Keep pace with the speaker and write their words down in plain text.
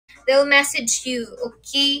They'll message you,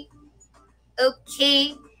 okay?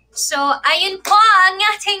 Okay. So, ayun po ang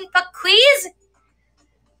ating pa-quiz.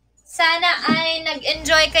 Sana ay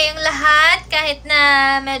nag-enjoy kayong lahat kahit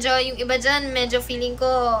na medyo yung iba dyan, medyo feeling ko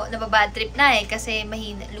nababad trip na kasi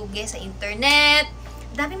mahina lugi sa internet.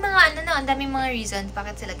 Daming mga ang daming mga reasons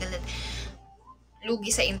bakit sila galit.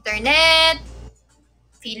 Lugi sa internet.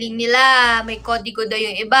 Feeling nila may kodigo daw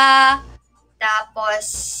yung iba. Tapos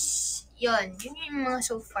yun yung mga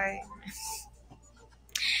so far.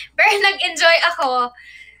 Pero nag-enjoy ako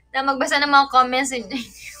na magbasa ng mga comments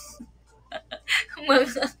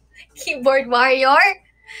mga keyboard warrior.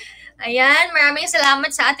 Ayan, maraming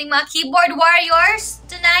salamat sa ating mga keyboard warriors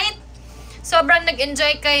tonight. Sobrang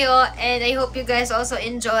nag-enjoy kayo and I hope you guys also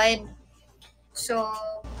enjoyed. So,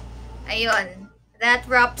 ayun. That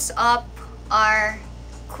wraps up our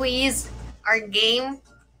quiz, our game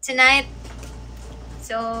tonight.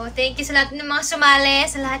 So, thank you sa lahat ng mga sumali,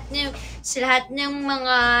 sa lahat ng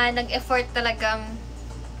mga nag-effort talagang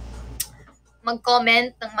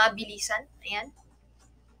mag-comment ng mabilisan. Ayan.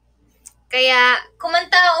 Kaya,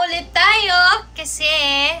 kumanta ulit tayo kasi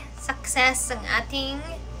success ang ating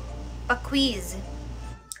pa-quiz.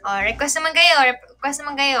 Request naman kayo.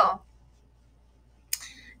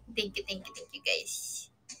 Thank you guys.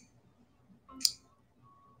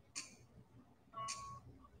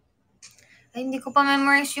 Ay, hindi ko pa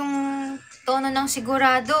memorize yung tono ng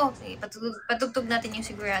sigurado. Patugtog natin yung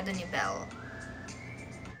sigurado ni Belle.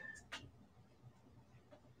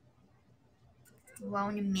 Wow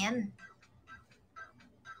naman.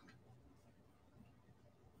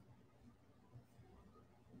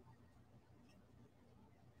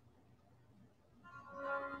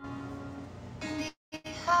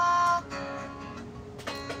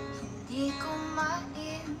 Hindi ko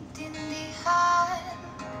maintindihan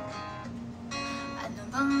ano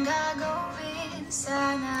bang gagawin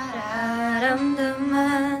sa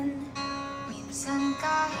nararamdaman. Minsan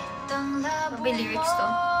kahit ang labo mo. Lyrics to.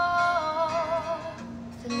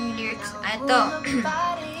 Saan yung lyrics? Ito.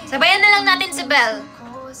 Sabayan na lang natin si Belle.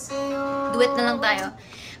 Duet na lang tayo.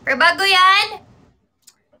 Pero bago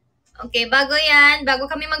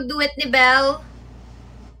kami mag-duet ni Belle,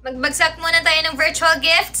 magbagsak muna tayo ng virtual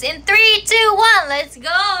gifts in 3, 2, 1. Let's go!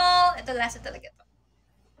 Ito, last na talaga to.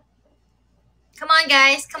 Come on,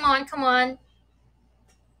 guys. Come on.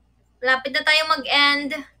 Lapit na tayo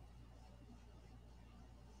mag-end.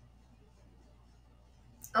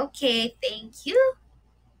 Okay, thank you.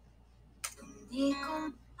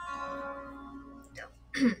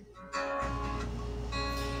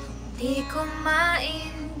 Hindi ko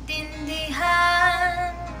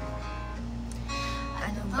maintindihan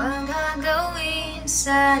ano bang gagawin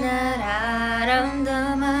sa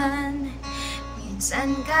nararamdaman.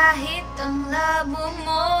 Minsan kahit ang labo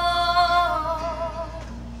mo,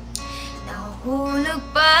 nahuhulog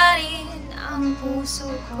pa rin ang puso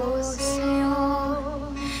ko sa'yo.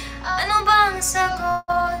 Ano bang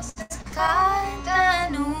sagot sa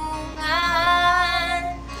katanungan?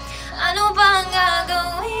 Ano bang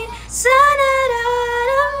gagawin sa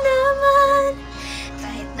nararamdaman?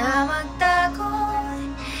 Kahit na magtago,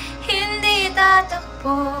 hindi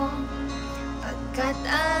tatakbo, pagkat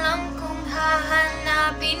alam kong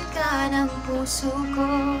hahanapin ka ng puso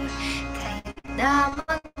ko. Kahit na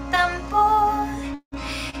magtampo,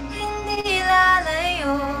 hindi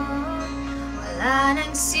lalayo, wala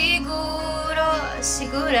nang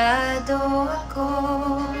sigurado ako.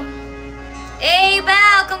 Hey,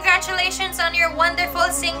 Belle! Congratulations on your wonderful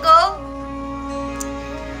single!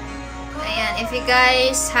 Ayan, if you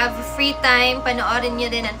guys have free time, panoorin nyo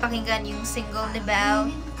din at pakinggan yung single ni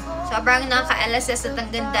Belle. Sobrang naka-LSS at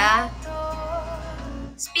ang ganda.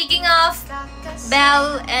 Speaking of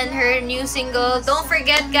Belle and her new single, don't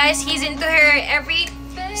forget guys, he's into her every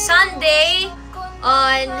Sunday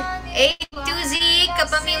on A to Z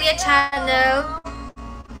Kapamilya channel.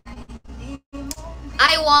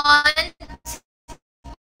 I Want.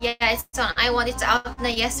 Yeah, it's on I Want. It's out na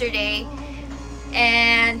yesterday.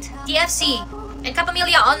 And TFC and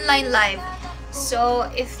Kapamilya Online Live. So,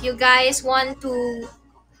 if you guys want to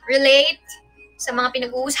relate sa mga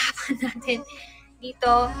pinag-uusapan natin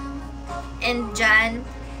dito and dyan,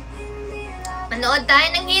 manood tayo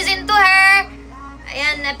ng He's Into Her.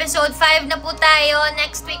 Ayan, episode 5 na po tayo.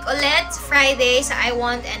 Next week ulit, Friday sa I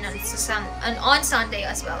Want and on Sunday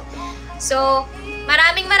as well. So,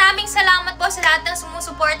 maraming salamat po sa lahat ng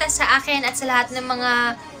sumusuporta sa akin at sa lahat ng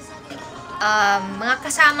mga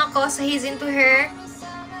kasama ko sa He's Into Her.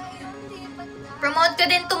 Promote ko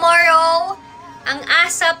din tomorrow ang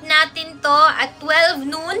ASAP natin to at 12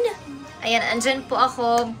 noon. Ayan, andyan po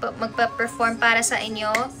ako magpa-perform para sa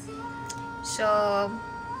inyo. So,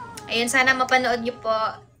 Ayun, sana mapanood nyo po.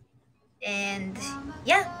 And,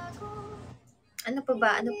 yeah. Ano pa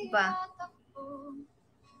ba? Ano pa ba?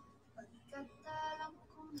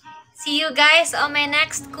 See you guys on my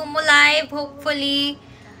next Kumu Live. Hopefully,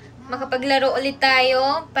 makapaglaro ulit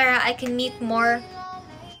tayo para I can meet more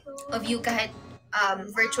of you kahit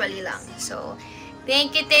virtually lang. So,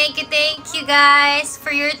 thank you guys for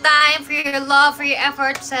your time, for your love, for your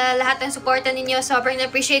effort sa lahat ng suporta ninyo. Sobrang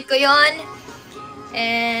na-appreciate ko yon.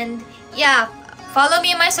 And, yeah, follow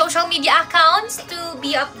me on my social media accounts to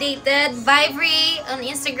be updated. Vivoree'S on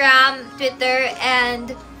Instagram, Twitter,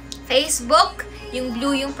 and Facebook. Yung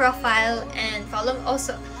blue yung profile. And follow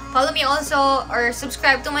me also or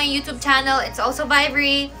subscribe to my YouTube channel. It's also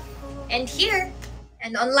Vivoree'S. And here,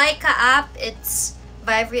 and on Laika app, it's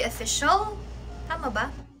Vivoree'S Official. Tama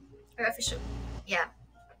ba? Or official? Yeah.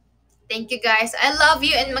 Thank you guys. I love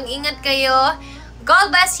you and mag-ingat kayo.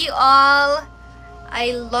 God bless you all.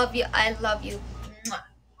 I love you. I love you. Mwah.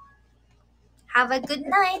 Have a good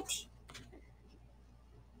night.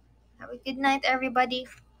 Have a good night, everybody.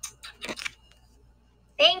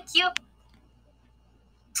 Thank you.